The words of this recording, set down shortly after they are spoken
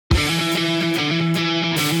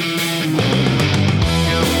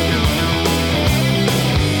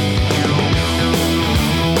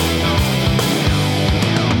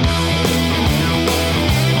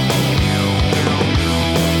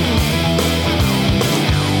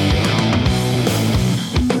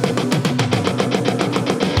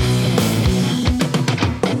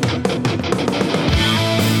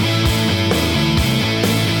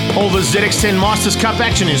This ZX10 Masters Cup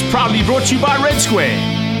action is proudly brought to you by Red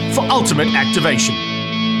Square for ultimate activation.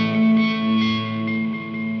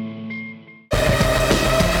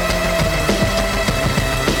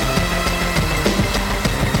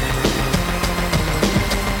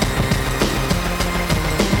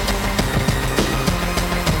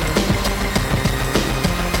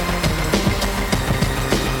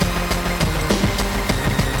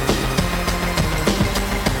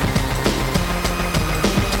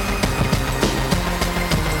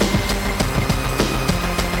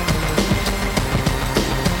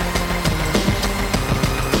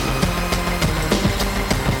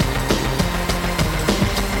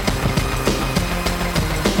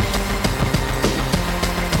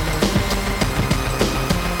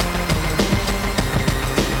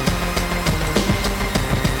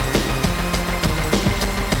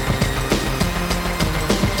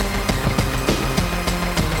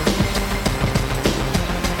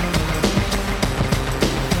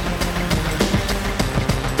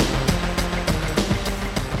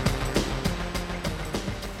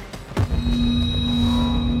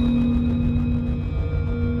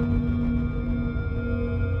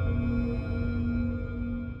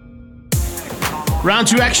 Round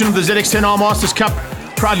 2 action of the ZX10 Masters Cup,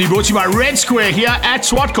 proudly brought to you by Red Square here at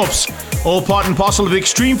Zwartkops. All part and parcel of the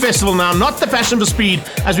Extreme Festival now, not the Passion for Speed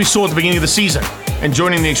as we saw at the beginning of the season. And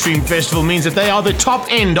joining the Extreme Festival means that they are the top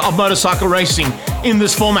end of motorcycle racing in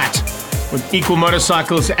this format. With equal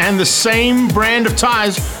motorcycles and the same brand of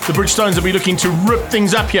tyres, the Bridgestones will be looking to rip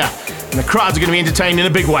things up here. And the crowds are going to be entertained in a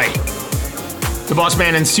big way. The boss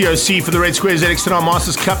man and COC for the Red Square ZX10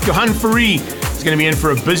 Masters Cup, Johan Ferree, is going to be in for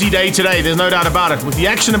a busy day today, there's no doubt about it, with the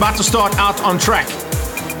action about to start out on track.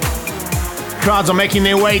 Crowds are making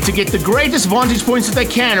their way to get the greatest vantage points that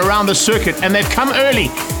they can around the circuit, and they've come early,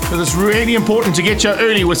 because it's really important to get you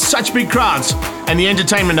early with such big crowds and the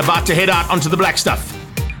entertainment about to head out onto the black stuff.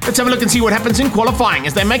 Let's have a look and see what happens in qualifying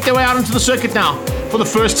as they make their way out onto the circuit now for the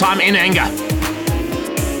first time in anger.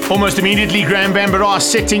 Almost immediately, Graham Bambara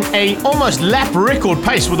setting a almost lap record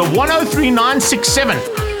pace with a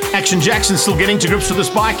 1:03.967. Action Jackson still getting to grips with this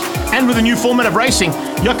bike, and with a new format of racing,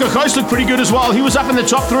 Yoko Kos looked pretty good as well. He was up in the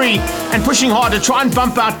top 3 and pushing hard to try and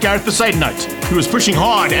bump out Gareth Besaidenote, who was pushing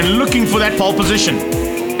hard and looking for that pole position.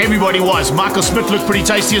 Everybody was. Michael Smith looked pretty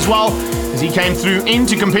tasty as well as he came through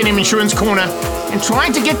into Compendium Insurance corner and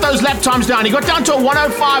trying to get those lap times down. He got down to a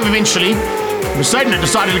 1:05 eventually. Besaidenote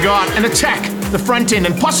decided to go out and attack the front end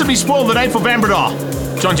and possibly spoil the day for Bambara.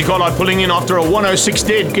 John T. Collard pulling in after a 1:06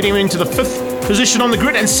 dead, getting him into the 5th position on the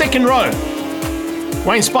grid and 2nd row.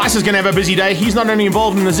 Wayne Spicer's going to have a busy day. He's not only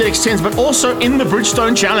involved in the ZX10s but also in the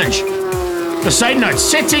Bridgestone Challenge. Besaidenote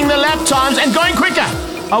setting the lap times and going quicker.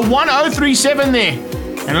 A 1:037 there.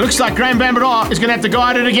 And it looks like Graham Bambara is going to have to go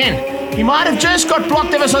at it again. He might have just got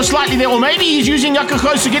blocked ever so slightly there, or maybe he's using Yoko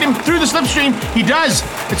Kos to get him through the slipstream. He does.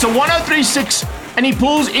 It's a 1:036 and he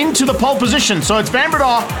pulls into the pole position. So it's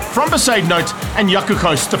Bambara from Besaidenote and Yoko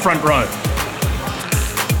Kos to front row.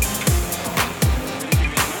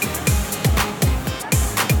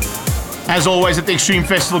 As always at the Extreme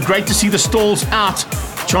Festival, great to see the stalls out.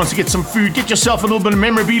 Chance to get some food, get yourself a little bit of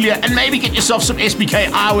memorabilia, and maybe get yourself some SBK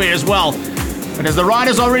eyewear as well. But as the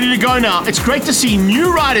riders are ready to go now, it's great to see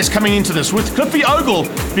new riders coming into this, with Cliffy Ogle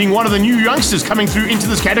being one of the new youngsters coming through into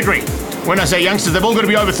this category. When I say youngsters, they've all got to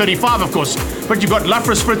be over 35, of course. But you've got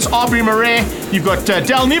Lafras Fritz, Aubrey Marais, you've got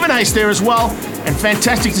Dal Nieuwenhuis there as well. And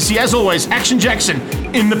fantastic to see, as always, Action Jackson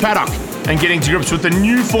in the paddock and getting to grips with the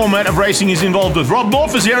new format of racing he's involved with. Rob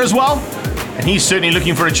North is here as well, and he's certainly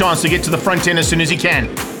looking for a chance to get to the front end as soon as he can.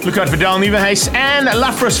 Look out for Dal Nieuwenhuis and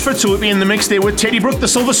Lafras Fritz will be in the mix there with Teddy Brook, the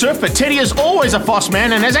Silver Surfer. Teddy is always a fast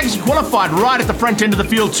man and has actually qualified right at the front end of the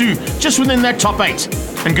field too, just within that top 8.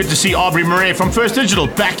 And good to see Aubrey Marais from First Digital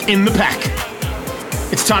back in the pack.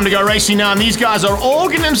 It's time to go racing now, and these guys are all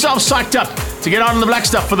getting themselves psyched up to get out on the black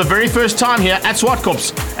stuff for the very first time here at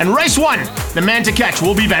Zwartkops. And race 1, the man to catch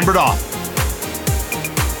will be Van Breda.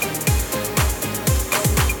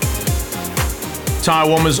 Tyre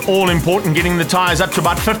warmers all important, getting the tyres up to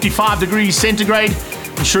about 55 degrees centigrade,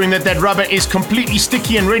 ensuring that that rubber is completely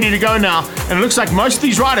sticky and ready to go now. And it looks like most of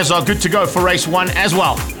these riders are good to go for race 1 as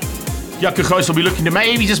well. Yoko Kos will be looking to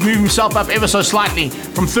maybe just move himself up ever so slightly.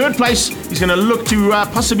 From 3rd place, he's going to look to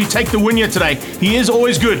possibly take the win here today. He is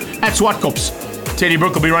always good at Zwartkops. Teddy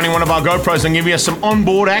Brook will be running one of our GoPros and giving us some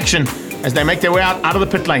onboard action as they make their way out of the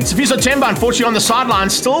pit lane. Sifiso Temba, unfortunately, on the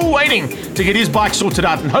sidelines, still waiting to get his bike sorted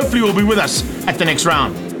out, and hopefully will be with us at the next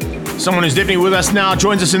round. Someone who's definitely with us now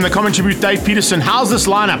joins us in the commentary booth, Dave Peterson. How's this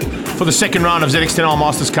lineup for the 2nd round of ZX10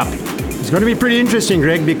 Masters Cup? As going to be pretty interesting,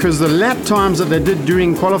 Greg, because the lap times that they did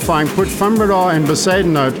during qualifying put Fambadar and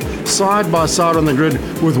Besaidenote side by side on the grid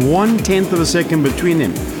with 1/10 of a second between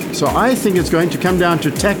them. So I think it's going to come down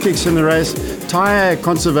to tactics in the race, tyre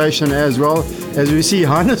conservation as well. As we see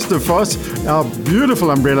Hannes de Vos, our beautiful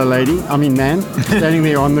umbrella man, standing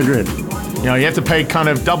there on the grid. You know, you have to pay kind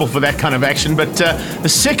of double for that kind of action. But the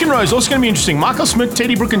second row is also going to be interesting. Michael Smith,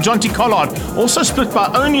 Teddy Brooke and Jonty Collard also split by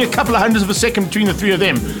only a couple of hundredths of a second between the three of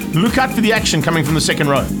them. Look out for the action coming from the second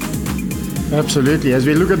row. Absolutely. As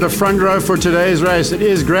we look at the front row for today's race, it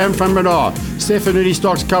is Graham Fambadar, Stefan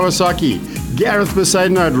Stocks Kawasaki, Gareth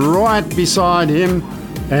Besaidenote right beside him,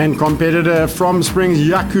 and competitor from Springs,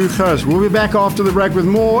 Jaco Gous. We'll be back after the break with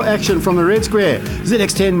more action from the Red Square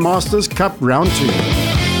ZX10 Masters Cup Round 2.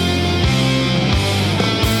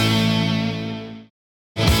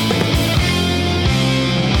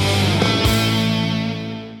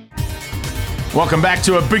 Welcome back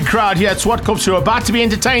to a big crowd here at Zwartkops who are about to be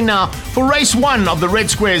entertained now for race 1 of the Red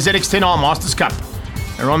Square ZX10R Masters Cup.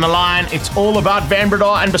 They're on the line. It's all about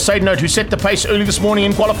Vanbrugh and Besaidenote, who set the pace early this morning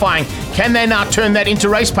in qualifying. Can they now turn that into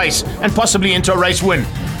race pace and possibly into a race win?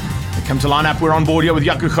 They come to line up. We're on board here with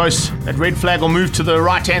Jaco Gous. That red flag will move to the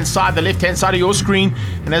right-hand side, the left-hand side of your screen.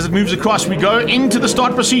 And as it moves across, we go into the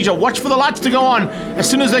start procedure. Watch for the lights to go on. As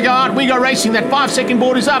soon as they go out, we go racing. That 5-second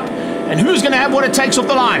board is up. And who's going to have what it takes off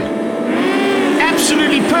the line?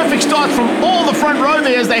 Absolutely perfect start from all the front row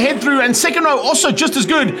there as they head through, and second row also just as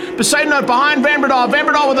good. Besaidenote behind Vanbrugh.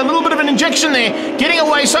 Vanbrugh with a little bit of an injection there, getting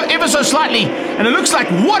away ever so slightly, and it looks like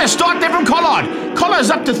what a start there from Collard. Collard's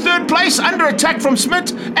up to third place, under attack from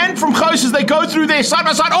Smith and from Gous as they go through there side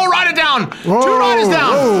by side. Oh, rider down. Whoa, 2 riders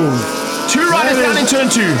down. Whoa. 2 riders down in turn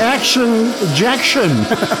 2. Action Jackson.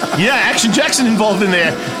 Yeah, Action Jackson involved in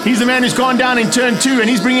there. He's the man who's gone down in turn 2, and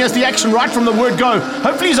he's bringing us the action right from the word go.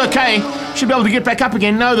 Hopefully he's okay. Should be able to get back up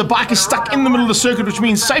again. No, the bike is stuck in the middle of the circuit, which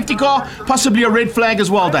means safety car, possibly a red flag as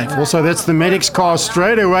well, Dave. Also, that's the medic's car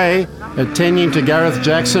straight away, attending to Gareth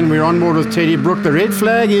Jackson. We're on board with Teddy Brooke. The red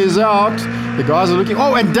flag is out. The guys are looking.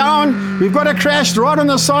 Oh, and down. We've got a crash right on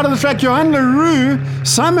the side of the track. Johan Leroux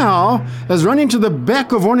somehow has run into the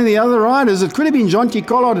back of one of the other riders. It could have been Jonty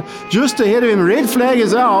Collard just ahead of him. Red flag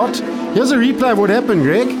is out. Here's a replay of what happened,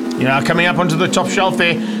 Greg. Yeah, coming up onto the top shelf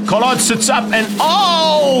there. Collard sits up and,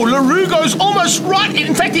 oh, Leroux goes almost right.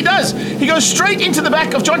 In fact, he does. He goes straight into the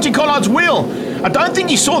back of Jonty Collard's wheel. I don't think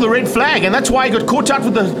he saw the red flag, and that's why he got caught out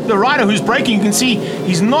with the rider who's braking. You can see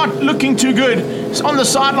he's not looking too good. He's on the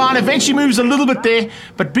sideline, eventually moves a little bit there,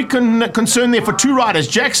 but big concern there for 2 riders.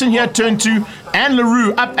 Jackson here at turn 2 and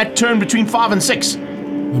Leroux up at turn between 5 and 6.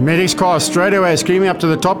 The medic's car straight away screaming up to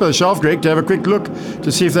the top of the shelf, Greg, to have a quick look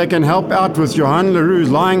to see if they can help out with Johan Leroux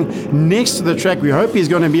lying next to the track. We hope he's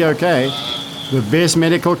going to be okay. The best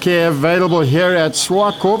medical care available here at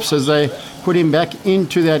Zwartkops as they put him back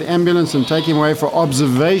into that ambulance and take him away for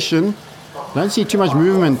observation. Don't see too much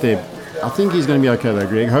movement there. I think he's going to be okay though,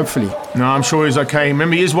 Greg, hopefully. No, I'm sure he's okay.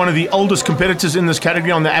 Remember, he is one of the oldest competitors in this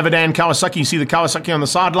category on the Avidan Kawasaki. You see the Kawasaki on the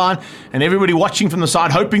sideline, and everybody watching from the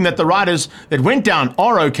side, hoping that the riders that went down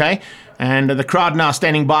are okay. And the crowd now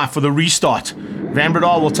standing by for the restart.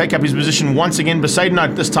 Vanbrugh will take up his position once again.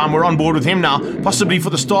 Besaidenote, this time we're on board with him now, possibly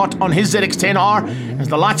for the start on his ZX10R. As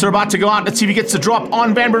the lights are about to go out, let's see if he gets the drop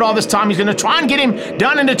on Vanbrugh this time. He's going to try and get him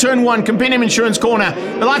down into turn 1, Compendium Insurance Corner.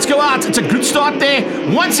 The lights go out. It's a good start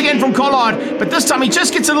there, once again from Collard, but this time he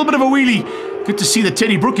just gets a little bit of a wheelie. Good to see that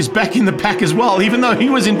Teddy Brooke is back in the pack as well, even though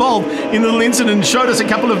he was involved in the little incident and showed us a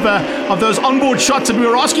couple of those onboard shots that we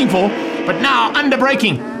were asking for. But now, under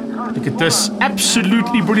braking. Look at this,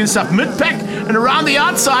 absolutely brilliant stuff. Mid-pack and around the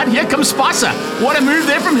outside, here comes Spicer. What a move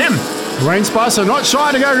there from him. Wayne Spicer not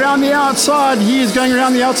shy to go around the outside. He is going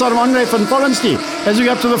around the outside of Andre van Polenstein as we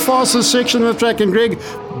go up to the fastest section of the track. And Greg,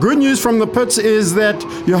 good news from the pits is that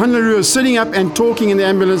Johan Leroux is sitting up and talking in the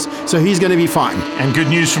ambulance, so he's going to be fine. And good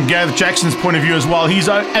news from Gareth Jackson's point of view as well. He's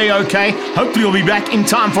A-OK. Hopefully he'll be back in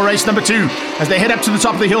time for race number 2 as they head up to the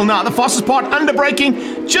top of the hill now. The fastest part under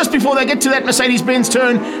braking just before they get to that Mercedes-Benz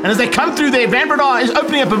turn. And as they come through there, Vanbrugh is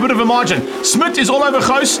opening up a bit of a margin. Smith is all over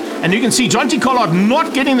Gous, and you can see Jonty Collard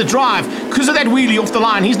not getting the drive because of that wheelie off the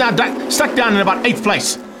line. He's now stuck down in about 8th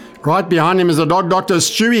place. Right behind him is the dog doctor,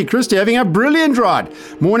 Stewie Christie, having a brilliant ride.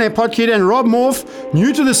 Morne Potgieter and Rob Morph,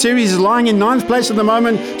 new to the series, is lying in 9th place at the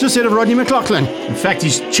moment, just ahead of Rodney McLaughlin. In fact,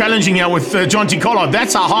 he's challenging now with Jonty Collard.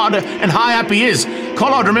 That's how hard and high up he is.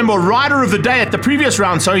 Collard, remember, rider of the day at the previous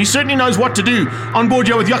round, so he certainly knows what to do. On board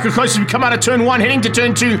here with Jaco Gous as we come out of turn 1, heading to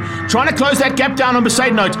turn 2, trying to close that gap down on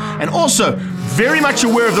Besaidenote, and also very much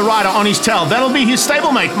aware of the rider on his tail. That'll be his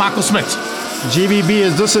stablemate, Michael Smith. GBB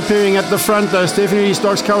is disappearing at the front though. Stefan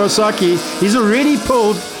Stocks Kawasaki. He's already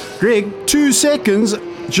pulled Greg, 2 seconds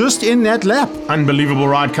just in that lap. Unbelievable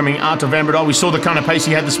ride coming out of Van Breda. We saw the kind of pace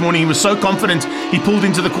he had this morning. He was so confident. He pulled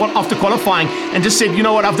into the after qualifying and just said, you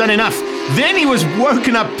know what, I've done enough. Then he was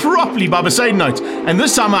woken up properly by Besaidnout. And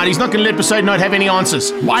this time out, he's not going to let Besaidnout have any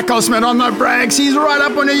answers. Michael Smith on the brakes. He's right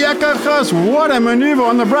up on the Zwartkops. What a maneuver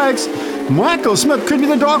on the brakes. Michael Smith could be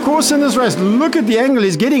the dark horse in this race. Look at the angle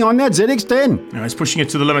he's getting on that ZX10. No, he's pushing it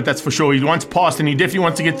to the limit, that's for sure. He wants past, and he definitely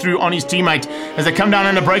wants to get through on his teammate. As they come down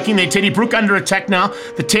under braking there, Teddy Brook under attack now.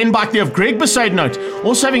 The 10 bike there of Greg Besaidnout.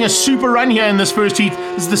 Also having a super run here in this first heat.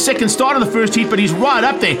 This is the second start of the first heat, but he's right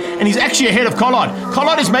up there, and he's actually ahead of Collard.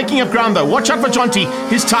 Collard is making up ground though. Watch out for Jonty.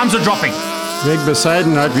 His times are dropping. Greg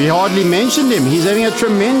Besaidnout, we hardly mentioned him. He's having a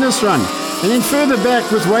tremendous run. And then further back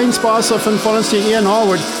with Wayne Spicer, Finn Follenstein, and Ian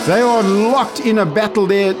Harwood, they are locked in a battle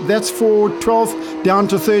there. That's for 12th down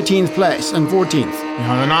to 13th place and 14th.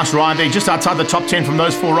 Yeah, a nice ride there, just outside the top 10 from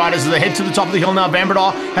those 4 riders. As they head to the top of the hill now, Van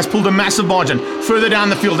Breda has pulled a massive margin. Further down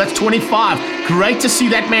the field, that's 25. Great to see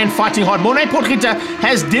that man fighting hard. Morné Potgieter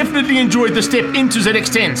has definitely enjoyed the step into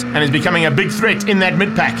ZX10s and is becoming a big threat in that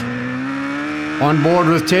mid-pack. On board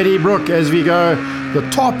with Teddy Brook as we go the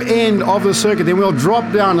top end of the circuit. Then we'll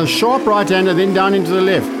drop down a sharp right-hander, then down into the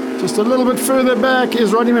left. Just a little bit further back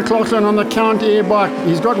is Rodney McLaughlin on the Count Air bike.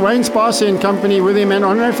 He's got Wayne Spicer in company with him and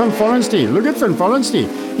Andre Finn Follenstein. Look at Finn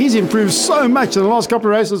Follenstein. He's improved so much in the last couple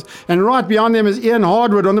of races. And right behind them is Ian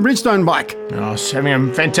Hardwood on the Bridgestone bike. Oh, he's having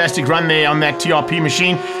a fantastic run there on that TRP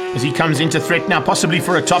machine as he comes into threat now, possibly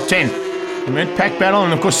for a top 10. The mid-pack battle,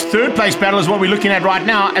 and of course third place battle is what we're looking at right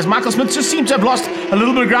now, as Michael Smith just seems to have lost a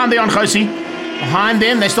little bit of ground there on Josie. Behind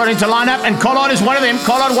them, they're starting to line up, and Collard is one of them.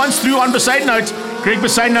 Collard once through on Besaidnout. Greg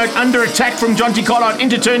Besaidnout under attack from Jonty Collard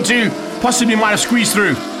into turn 2. Possibly might have squeezed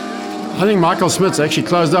through. I think Michael Smith's actually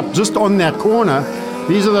closed up just on that corner.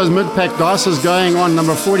 These are those mid-pack dices going on.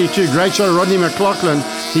 Number 42, great shot, Rodney McLaughlin.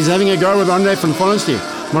 He's having a go with Andre Finn Follenstein.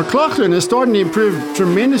 McLaughlin is starting to improve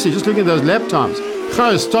tremendously, just looking at those lap times.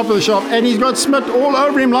 Goes top of the shop, and he's got Smith all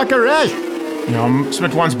over him like a rash.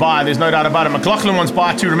 Smith wants by, there's no doubt about it. McLaughlin wants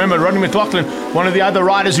by too. Remember, Rodney McLaughlin, one of the other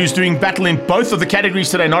riders who's doing battle in both of the categories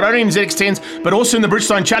today, not only in ZX10s, but also in the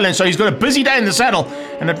Bridgestone Challenge. So he's got a busy day in the saddle,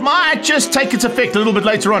 and it might just take its effect a little bit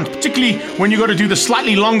later on, particularly when you've got to do the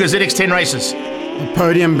slightly longer ZX10 races. The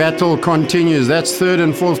podium battle continues. That's 3rd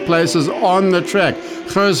and 4th places on the track.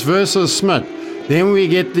 Goes versus Smith. Then we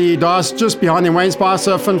get the dice just behind him, Wayne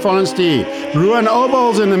Spicer, Finn Follenstein. Ruan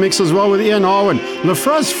Obol's in the mix as well with Ian Harwood.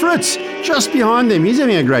 Lefras Fritz just behind them. He's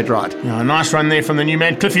having a great ride. Yeah, a nice run there from the new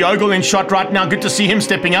man. Cliffy Ogle in shot right now. Good to see him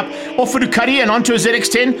stepping up. Off for Ducati and onto a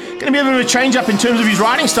ZX10. Going to be a bit of a change up in terms of his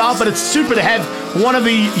riding style, but it's super to have one of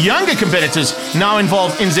the younger competitors now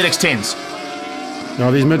involved in ZX10s.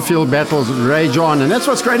 Now these midfield battles rage on, and that's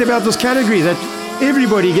what's great about this category, that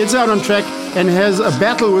everybody gets out on track and has a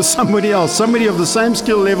battle with somebody else, somebody of the same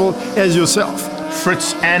skill level as yourself.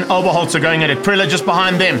 Fritz and Oberholz are going at it. Prella just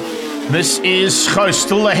behind them. This is Schoos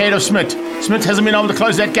still ahead of Smith. Smith hasn't been able to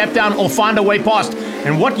close that gap down or find a way past.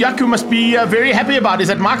 And what Yaku must be very happy about is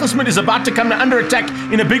that Michael Smith is about to come under attack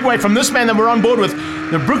in a big way from this man that we're on board with,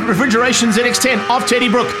 the Brook Refrigeration ZX10 of Teddy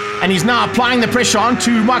Brook. And he's now applying the pressure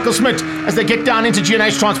onto Michael Smith as they get down into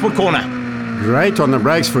G&H Transport Corner. Great on the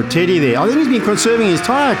brakes for Teddy there. I think he's been conserving his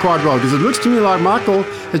tyre quite well, because it looks to me like Michael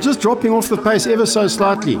is just dropping off the pace ever so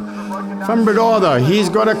slightly. Van Breda, though, he's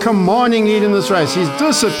got a commanding lead in this race. He's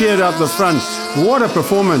disappeared out the front. What a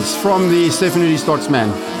performance from the Stefan Stocks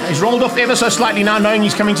man. He's rolled off ever so slightly now, knowing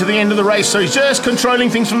he's coming to the end of the race. So he's just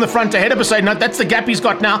controlling things from the front ahead of Besaidnout. That's the gap he's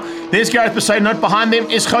got now. There's Gareth Besaidnout. Behind them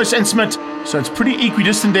is Goos and Smith. So it's pretty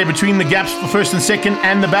equidistant there between the gaps for first and second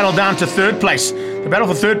and the battle down to third place. The battle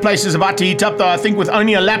for third place is about to heat up, though. I think with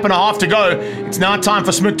only a lap and a half to go, it's now time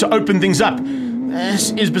for Smith to open things up.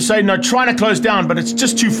 This is Besaidnout trying to close down, but it's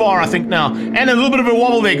just too far, I think, now. And a little bit of a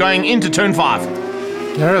wobble there going into turn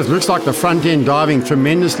 5. Gareth looks like the front end diving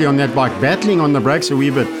tremendously on that bike, battling on the brakes a wee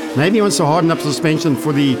bit. Maybe he wants to harden up suspension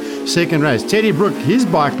for the second race. Teddy Brook, his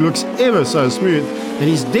bike looks ever so smooth, and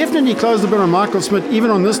he's definitely closed a bit on Michael Smith,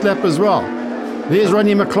 even on this lap as well. There's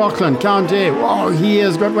Rodney McLaughlin, Count Air. Wow, he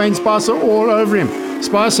has got Wayne Spicer all over him.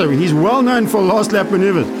 Spicer, he's well known for last lap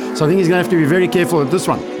maneuvers, so I think he's going to have to be very careful at this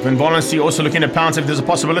one. Van Vollency also looking to pounce if there's a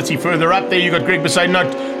possibility further up. There you got Greg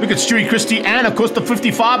Besaidnout. Look at Stewie Christie and of course the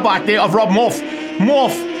 55 bike there of Rob Morph.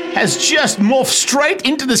 Morph has just morphed straight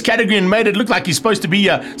into this category and made it look like he's supposed to be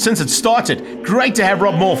here since it started. Great to have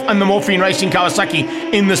Rob Morph and the Morphine Racing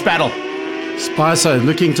Kawasaki in this battle. Spicer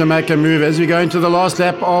looking to make a move as we go into the last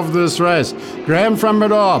lap of this race. Graham Van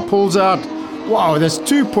Breda pulls out. Wow, that's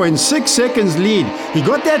 2.6 seconds lead. He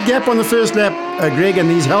got that gap on the first lap, Greg, and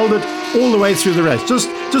he's held it all the way through the race,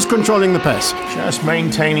 just controlling the pace. Just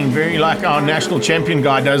maintaining, very like our national champion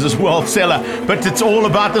guy does as well, Seller. But it's all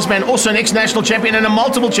about this man, also an ex-national champion and a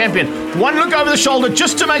multiple champion. One look over the shoulder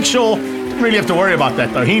just to make sure. Didn't really have to worry about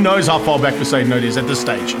that though. He knows how far back Besaidnout is at this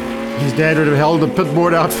stage. His dad would have held the pit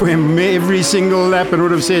board out for him every single lap and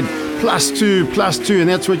would have said, +2, and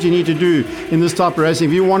that's what you need to do in this type of racing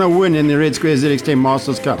if you want to win in the Red Square ZX10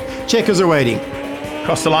 Masters Cup. Checkers are waiting.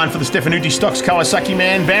 Across the line for the Stefanuti Stocks Kawasaki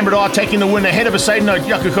man. Van Breda taking the win ahead of Besaidnout.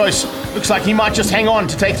 Jakukos looks like he might just hang on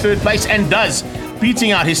to take third place and does. Beating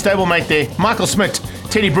out his stablemate there, Michael Smith.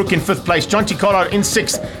 Teddy Brook in fifth place. Jonty Collard in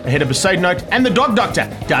sixth ahead of Besaidnout. And the Dog Doctor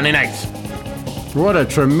down in eighth. What a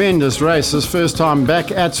tremendous race. This first time back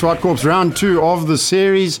at Zwartkops, round 2 of the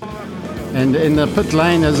series. And in the pit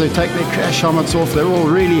lane, as they take their crash helmets off, they're all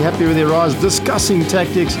really happy with their rides, discussing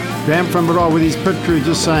tactics. Graham van Breda with his pit crew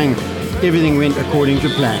just saying everything went according to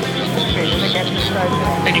plan.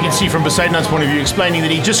 And you can see from Besaidnout's point of view, explaining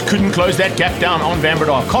that he just couldn't close that gap down on Van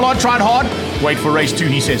Breda. Collard tried hard. Wait for race 2,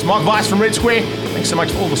 he says. Mark Weiss from Red Square, thanks so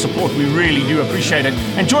much for all the support. We really do appreciate it.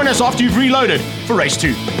 And join us after you've reloaded for race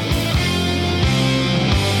 2.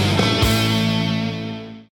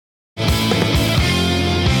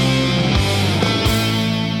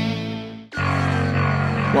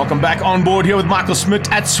 Welcome back on board here with Michael Smith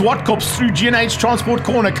at Zwartkops through G&H Transport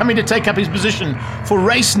Corner, coming to take up his position for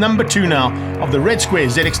race number 2 now of the Red Square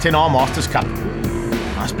ZX10R Masters Cup.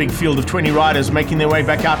 Nice big field of 20 riders making their way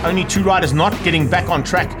back out. Only 2 riders not getting back on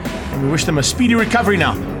track, and we wish them a speedy recovery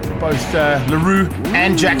now, both LaRue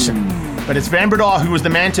and Jackson. But it's Van Breda who was the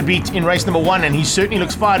man to beat in race number 1, and he certainly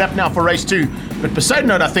looks fired up now for race 2. But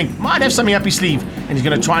Besaidnout, I think, might have something up his sleeve, and he's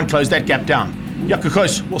going to try and close that gap down.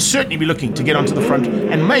 Jakukos will certainly be looking to get onto the front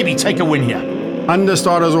and maybe take a win here. Under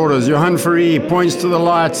starters orders, Johan Ferry points to the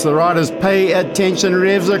lights. The riders pay attention,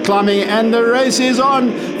 revs are climbing, and the race is on.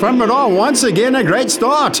 Van Breda, once again, a great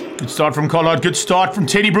start. Good start from Collard, good start from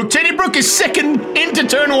Teddy Brook. Teddy Brook is second into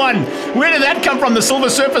turn 1. Where did that come from? The Silver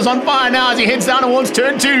Surfer's on fire now as he heads down towards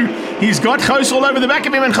turn 2. He's got Gous all over the back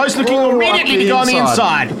of him, and Gous looking immediately to go on the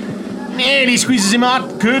inside. Nearly squeezes him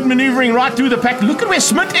out. Good maneuvering right through the pack. Look at where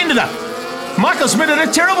Smith ended up. Michael Smith had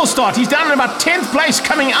a terrible start. He's down in about 10th place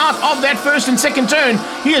coming out of that first and second turn.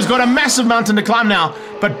 He has got a massive mountain to climb now.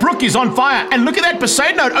 But Brook is on fire. And look at that,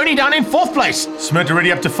 Besaidnout only down in 4th place. Smith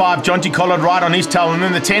already up to 5. Jonty Collard right on his tail. And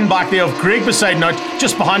then the 10 bike there of Greg Besaidnout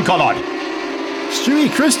just behind Collard.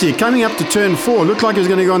 Stewie Christie coming up to turn 4. Looked like he was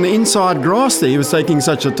going to go on the inside grass there. He was taking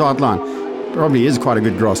such a tight line. Probably is quite a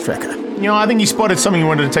good grass tracker. You know, I think he spotted something he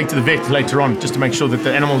wanted to take to the vet later on just to make sure that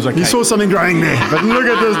the animal was okay. He saw something growing there. But look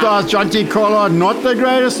at this start. Jonty Collard, not the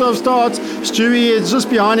greatest of starts. Stewie is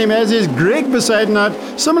just behind him, as is Greg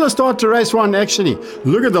Besaidnout. Similar start to race 1, actually.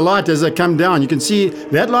 Look at the light as they come down. You can see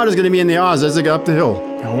that light is going to be in their eyes as they go up the hill.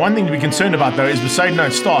 Now, one thing to be concerned about, though, is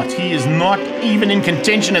Besaidnout's start. He is not even in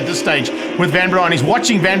contention at this stage with Van Breda, and he's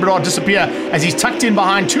watching Van Breda disappear as he's tucked in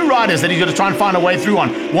behind 2 riders that he's got to try and find a way through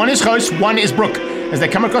on. One is Gous, one is Brook. As they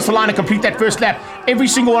come across the line and complete that first lap, every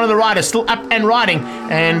single one of the riders still up and riding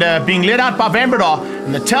and being led out by Van Breda,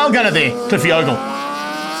 and the tail gunner there, Cliffy Ogle.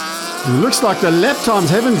 It looks like the lap times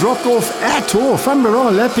haven't dropped off at all. Van Breda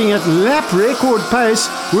lapping at lap record pace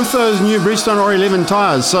with those new Bridgestone R11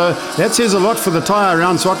 tyres. So that says a lot for the tyre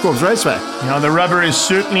around Zwartkops Raceway. Now, the rubber is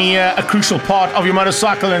certainly a crucial part of your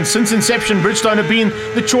motorcycle, and since inception, Bridgestone have been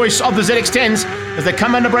the choice of the ZX10s. As they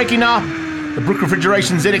come under braking now, the Brook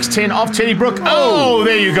Refrigeration ZX10 of Teddy Brook. Oh,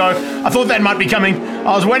 there you go. I thought that might be coming.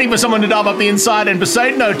 I was waiting for someone to dive up the inside, and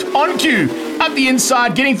Besaidnout on cue, up the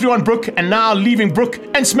inside, getting through on Brook, and now leaving Brook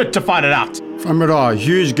and Smith to fight it out. Van Breda,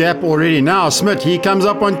 huge gap already. Now Smith, he comes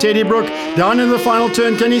up on Teddy Brook, down in the final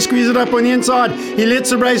turn. Can he squeeze it up on the inside? He lets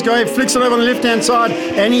the brakes go, he flicks it over on the left-hand side,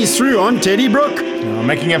 and he's through on Teddy Brook. Now,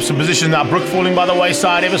 making up some position now. Brook falling by the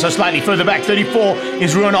wayside ever so slightly further back. 34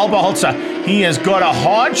 is Ruan Alberholzer. He has got a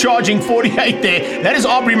hard-charging 48 there. That is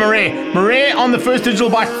Aubrey Marais. Marais on the first digital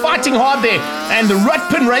bike, fighting hard there. And the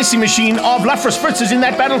Rutpin racing machine of Lafras Fritz is in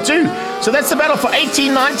that battle too. So that's the battle for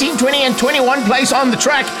 18, 19, 20, and 21 place on the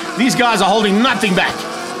track. These guys are holding nothing back.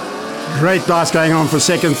 Great dice going on for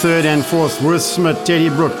 2nd, 3rd, and 4th with Smith, Teddy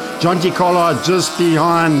Brook, Jonty Collard just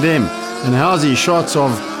behind them. And how's these shots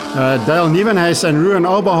of Dale Nieuwenhuis and Ruan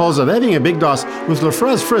Alberholzer? They're having a big dice with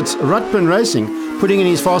Lafras Fritz, Rutpin Racing, putting in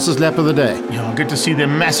his fastest lap of the day. Yeah, good to see the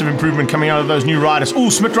massive improvement coming out of those new riders. Oh,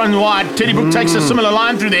 Smith runs wide. Teddy Brook takes a similar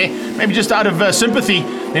line through there, maybe just out of sympathy.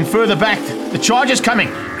 Then further back, the charge is coming.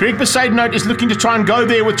 Greg Besaidnote is looking to try and go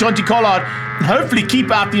there with Jonty Collard and hopefully keep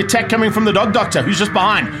out the attack coming from the Dog Doctor, who's just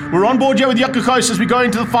behind. We're on board here with Zwartkops as we go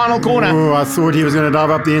into the final corner. Oh, I thought he was going to dive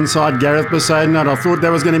up the inside, Gareth Besaidnote. I thought that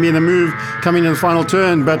was going to be the move coming in the final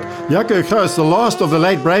turn, but Zwartkops, the last of the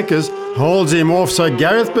late breakers, holds him off. So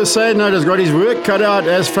Gareth Besaidnote has got his work cut out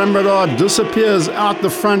as Van Breda disappears out the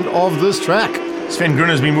front of this track. Sven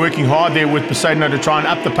Grunner's been working hard there with Besaidnote to try and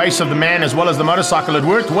up the pace of the man as well as the motorcycle. It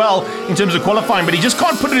worked well in terms of qualifying, but he just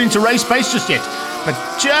can't put it into race pace just yet.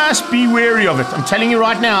 But just be wary of it. I'm telling you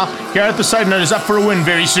right now, Gareth Besaidnote is up for a win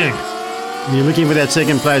very soon. You're looking for that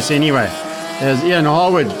second place anyway. As Ian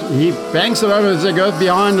Harwood, he banks it over as they go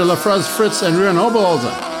behind Lafraz Fritz and Ruan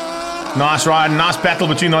Oberholzer. Nice ride, nice battle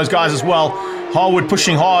between those guys as well. Harwood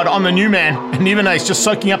pushing hard on the new man, and Nivenace just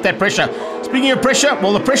soaking up that pressure. Speaking of pressure,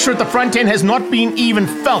 well, the pressure at the front end has not been even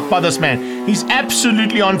felt by this man. He's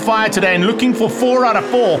absolutely on fire today and looking for 4 out of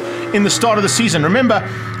 4 in the start of the season. Remember,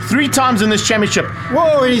 3 times in this championship.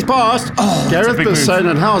 Whoa, he's passed. Gareth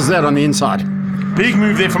Besaidnote, how's that on the inside? Big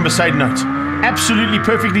move there from Besaidnote. Absolutely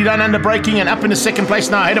perfectly done under braking and up into second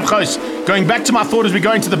place now ahead of Ghost. Going back to my thought as we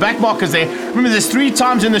go into the back markers there. Remember, there's 3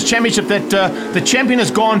 times in this championship that the champion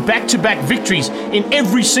has gone back-to-back victories in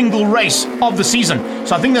every single race of the season.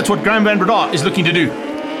 So I think that's what Graham Van Breda is looking to do.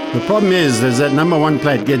 The problem is that number 1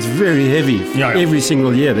 plate gets very heavy every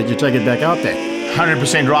single year that you take it back out there.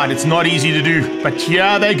 100% right. It's not easy to do. But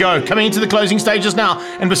here they go, coming into the closing stages now.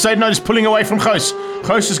 And Besaidnote is pulling away from Ghost.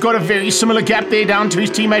 Ghost has got a very similar gap there down to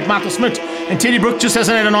his teammate Michael Smith. And Teddy Brook just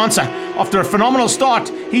hasn't had an answer. After a phenomenal start,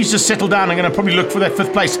 he's just settled down and going to probably look for that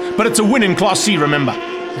 5th place. But it's a win in Class C, remember.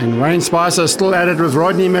 And Wayne Spicer still at it with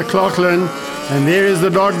Rodney McLaughlin. And there is the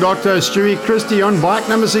Dog Doctor, Stewie Christie on bike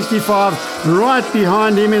number 65. Right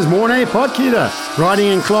behind him is Mornay Potgieter, riding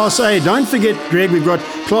in Class A. Don't forget, Greg, we've got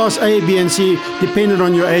Class A, B and C, dependent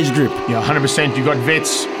on your age group. Yeah, 100%. You've got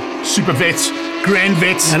vets, super vets, grand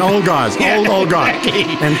vets. And old guys, old guys.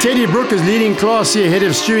 Exactly. And Teddy Brook is leading Class C ahead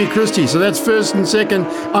of Stewie Christie. So that's 1st and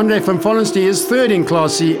 2nd. Andre van Vollenstein is 3rd in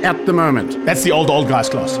Class C at the moment. That's the old guys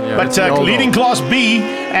class. Yeah, but leading Class B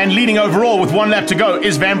and leading overall with 1 lap to go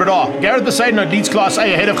is Van Breda. Gareth Besaidnote leads Class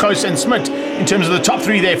A ahead of Ghost and Smit in terms of the top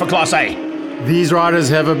 3 there for Class A. These riders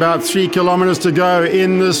have about 3 kilometers to go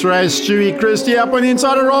in this race. Stewie Christie up on the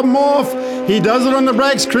inside of Rob Morph. He does it on the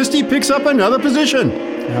brakes. Christie picks up another position.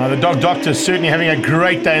 The Dog Doctor is certainly having a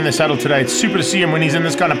great day in the saddle today. It's super to see him when he's in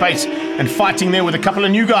this kind of pace and fighting there with a couple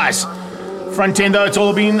of new guys. Front end, though, it's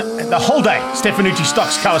all been the whole day Stefanuti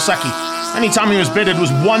Stocks Kawasaki. Only time he was bettered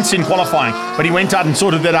was once in qualifying, but he went out and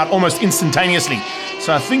sorted that out almost instantaneously.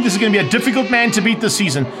 So I think this is going to be a difficult man to beat this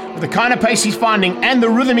season with the kind of pace he's finding and the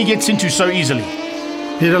rhythm he gets into so easily.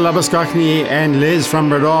 Peter Labuskachny and Les from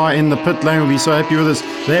Breda in the pit lane will be so happy with us.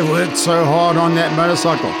 They've worked so hard on that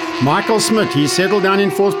motorcycle. Michael Smith, he's settled down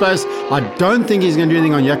in 4th place. I don't think he's going to do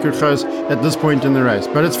anything on Zwartkops at this point in the race.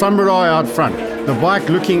 But it's Van Breda out front. The bike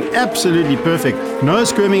looking absolutely perfect. No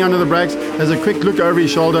squirming under the brakes. Has a quick look over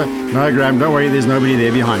his shoulder. No, Graham, don't worry, there's nobody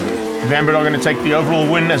there behind him. Van Breda are going to take the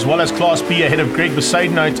overall win as well as Class B ahead of Greg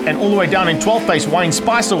Besaidnote, and all the way down in 12th place, Wayne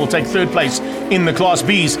Spicer will take 3rd place in the Class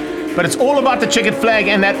Bs. But it's all about the checkered flag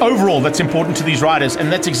and that overall that's important to these riders, and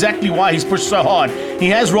that's exactly why he's pushed so hard. He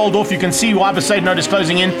has rolled off. You can see why Besaidnote is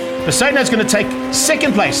closing in. Besaidnote's going to take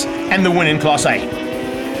 2nd place and the win in Class A.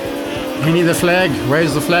 Vinny the flag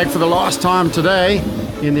waves the flag for the last time today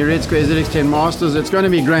in the Red Square ZX10 Masters. It's going to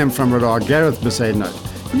be Graham van Breda, Gareth Besaidnote,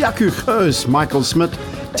 Zwartkops, Michael Smith,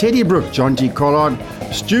 Teddy Brook, Jonty Collard,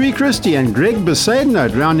 Stewie Christie and Greg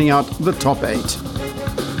Besaidnote rounding out the top 8.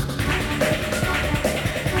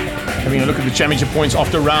 Having a look at the championship points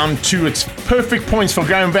after round 2, it's perfect points for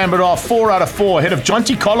Graham Van Breda, 4 out of 4 ahead of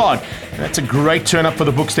Jonty Collard. And that's a great turn up for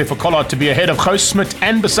the books there for Collard to be ahead of Ghost, Smith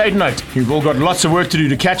and Besaidnote. You've all got lots of work to do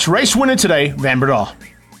to catch race winner today, Van Breda.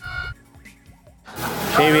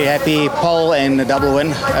 Very happy pole and a double win.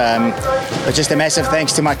 But just a massive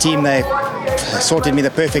thanks to my team. They sorted me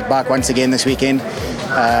the perfect bike once again this weekend.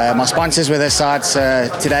 My sponsors were their sides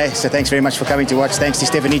today, so thanks very much for coming to watch. Thanks to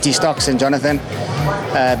Stefanuti Stocks and Jonathan.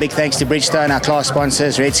 Big thanks to Bridgestone, our class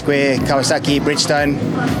sponsors, Red Square, Kawasaki, Bridgestone.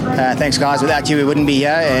 Thanks guys, without you we wouldn't be here,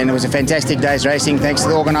 and it was a fantastic day's racing. Thanks to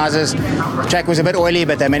the organisers. The track was a bit oily,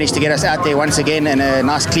 but they managed to get us out there once again in a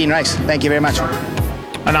nice clean race. Thank you very much.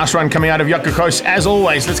 A nice run coming out of Zwartkops as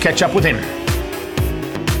always. Let's catch up with him.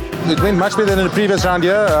 It went much better than the previous round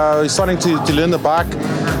here. He's starting to learn the bike,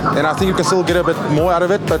 and I think you can still get a bit more out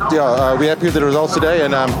of it. But yeah, we're happy with the results today,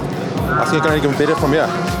 and I think it can only get better from here.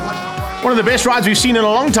 One of the best rides we've seen in a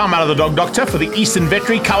long time out of the Dog Doctor for the Eastern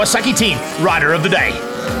Veterinary Kawasaki team. Rider of the day.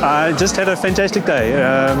 I just had a fantastic day.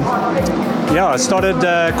 I started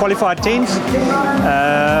qualified 10th,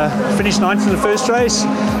 finished 9th in the first race,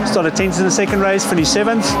 started 10th in the second race, finished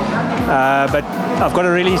 7th. But I've got to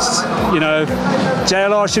really,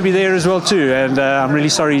 JLR should be there as well too, and I'm really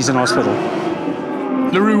sorry he's in hospital.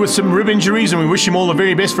 LaRue with some rib injuries, and we wish him all the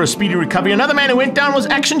very best for a speedy recovery. Another man who went down was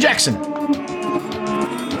Action Jackson.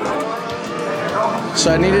 So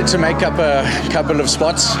I needed to make up a couple of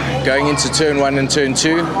spots going into turn 1 and turn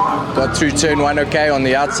 2. Got through turn 1 okay on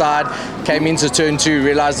the outside, came into turn 2,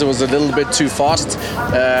 realized it was a little bit too fast,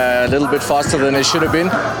 a little bit faster than it should have been.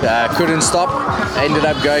 Couldn't stop, ended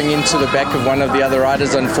up going into the back of one of the other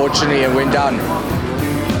riders unfortunately and went down.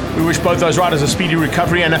 We wish both those riders a speedy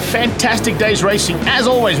recovery and a fantastic day's racing, as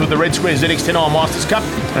always, with the Red Square ZX10 Masters Cup.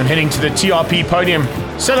 And heading to the TRP podium.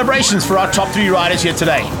 Celebrations for our top 3 riders here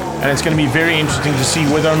today. And it's going to be very interesting to see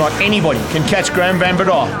whether or not anybody can catch Graham van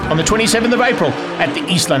Breda on the 27th of April at the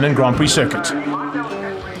East London Grand Prix circuit.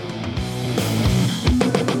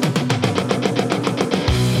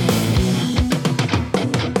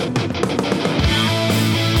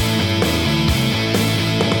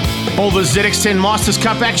 All the ZX10 Masters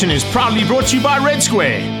Cup action is proudly brought to you by Red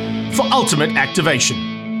Square for ultimate activation.